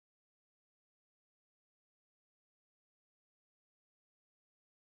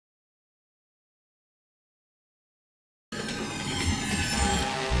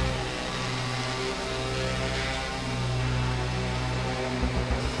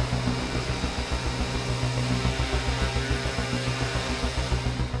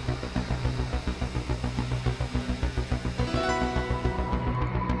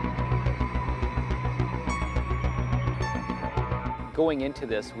going into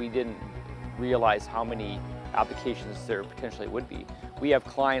this, we didn't realize how many applications there potentially would be. We have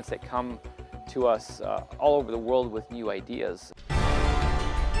clients that come to us all over the world with new ideas.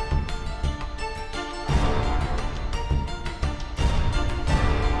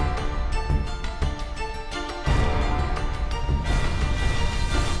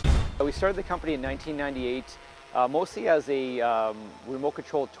 We started the company in 1998, mostly as a remote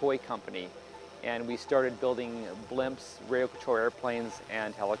control toy company. And we started building blimps, radio control airplanes,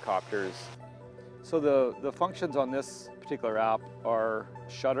 and helicopters. So the functions on this particular app are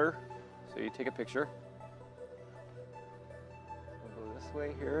shutter. So you take a picture. We'll go this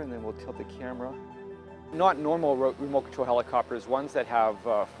way here, and then we'll tilt the camera. Not normal remote control helicopters, ones that have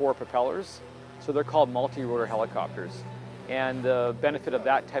 4 propellers. So they're called multi-rotor helicopters. And the benefit of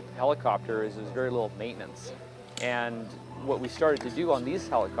that type of helicopter is there's very little maintenance. And what we started to do on these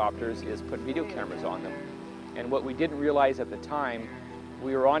helicopters is put video cameras on them. And what we didn't realize at the time,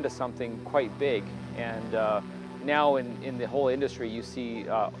 we were onto something quite big. And now in the whole industry, you see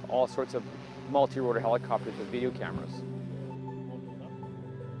all sorts of multi-rotor helicopters with video cameras.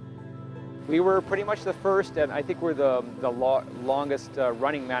 We were pretty much the first, and I think we're the longest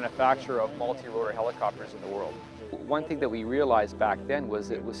running manufacturer of multi-rotor helicopters in the world. One thing that we realized back then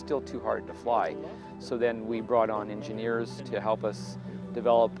was it was still too hard to fly. So then we brought on engineers to help us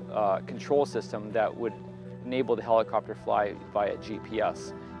develop a control system that would enable the helicopter fly via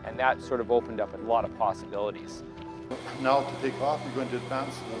GPS. And that sort of opened up a lot of possibilities. Now to take off, you're going to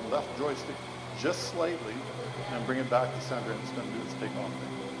advance the left joystick just slightly and bring it back to center, and it's going to do its takeoff thing.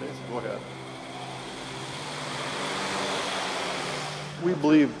 Okay, so go ahead. We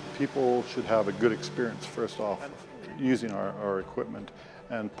believe people should have a good experience first off using our equipment,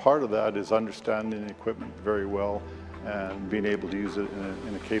 and part of that is understanding the equipment very well and being able to use it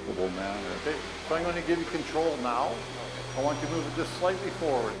in a capable manner. Okay, so I'm going to give you control now. I want you to move it just slightly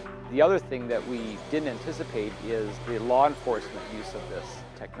forward. The other thing that we didn't anticipate is the law enforcement use of this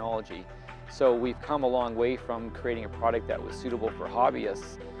technology. So we've come a long way from creating a product that was suitable for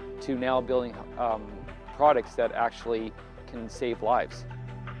hobbyists to now building products that actually can save lives.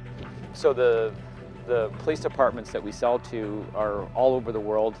 So the police departments that we sell to are all over the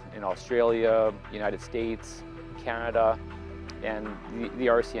world, in Australia, United States, Canada, and the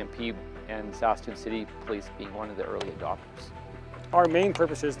RCMP and Saskatoon City Police being one of the early adopters. Our main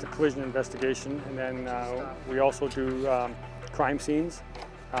purpose is the collision investigation, and then we also do crime scenes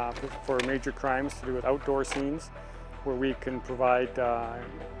for major crimes to do with outdoor scenes, where we can provide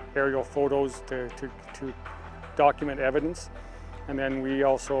aerial photos to document evidence. And then we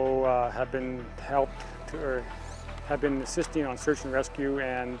also have been assisting on search and rescue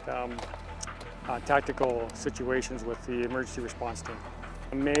and tactical situations with the emergency response team.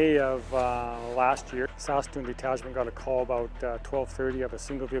 In May of last year, Saskatoon Detachment got a call about 12:30 of a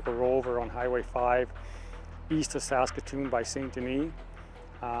single vehicle rollover on Highway 5 east of Saskatoon by St. Denis.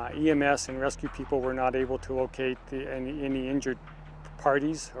 EMS and rescue people were not able to locate any injured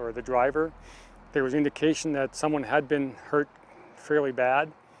parties or the driver. There was indication that someone had been hurt fairly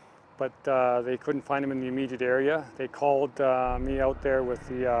bad, but they couldn't find him in the immediate area. They called me out there with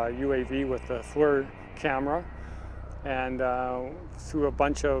the UAV with the FLIR camera, and through a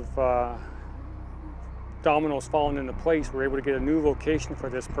bunch of dominoes falling into place, we were able to get a new location for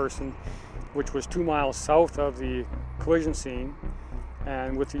this person, which was 2 miles south of the collision scene.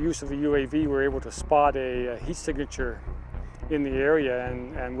 And with the use of the UAV, we were able to spot a heat signature in the area,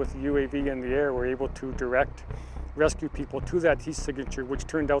 and with the UAV in the air, we're able to direct rescue people to that heat signature, which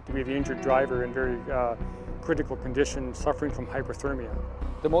turned out to be the injured driver in very critical condition, suffering from hypothermia.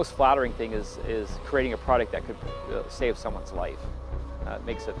 The most flattering thing is creating a product that could save someone's life. It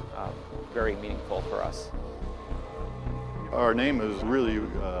makes it very meaningful for us. Our name is really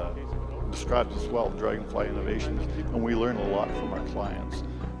describes us well, Draganfly Innovations, and we learn a lot from our clients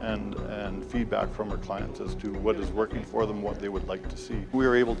and feedback from our clients as to what is working for them, what they would like to see. We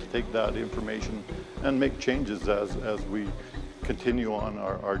are able to take that information and make changes as we continue on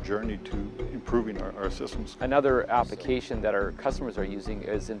our journey to improving our systems. Another application that our customers are using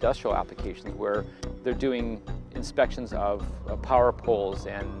is industrial applications, where they're doing inspections of power poles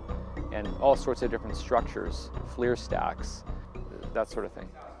and all sorts of different structures, FLIR stacks, that sort of thing.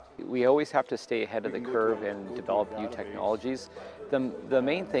 We always have to stay ahead of the curve and develop new technologies. The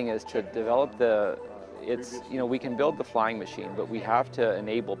main thing is to develop we can build the flying machine, but we have to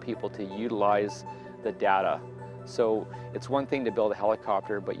enable people to utilize the data. So it's one thing to build a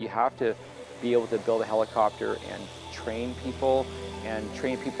helicopter, but you have to be able to build a helicopter and train people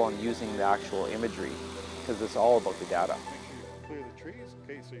on using the actual imagery, because it's all about the data.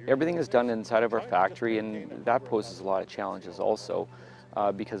 Everything is done inside of our factory, and that poses a lot of challenges also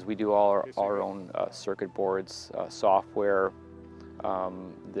because we do all our own circuit boards, software.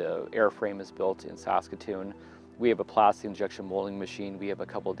 The airframe is built in Saskatoon. We have a plastic injection molding machine. We have a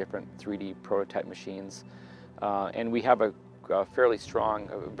couple of different 3D prototype machines. And we have a very strong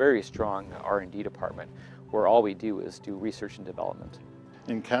R&D department where all we do is do research and development.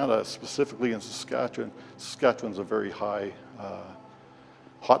 In Canada, specifically in Saskatchewan, Saskatchewan's a very high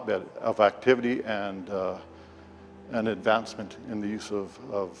hotbed of activity and advancement in the use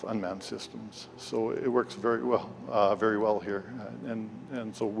of unmanned systems. So it works very well here.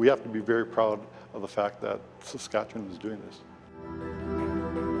 And so we have to be very proud of the fact that Saskatchewan is doing this.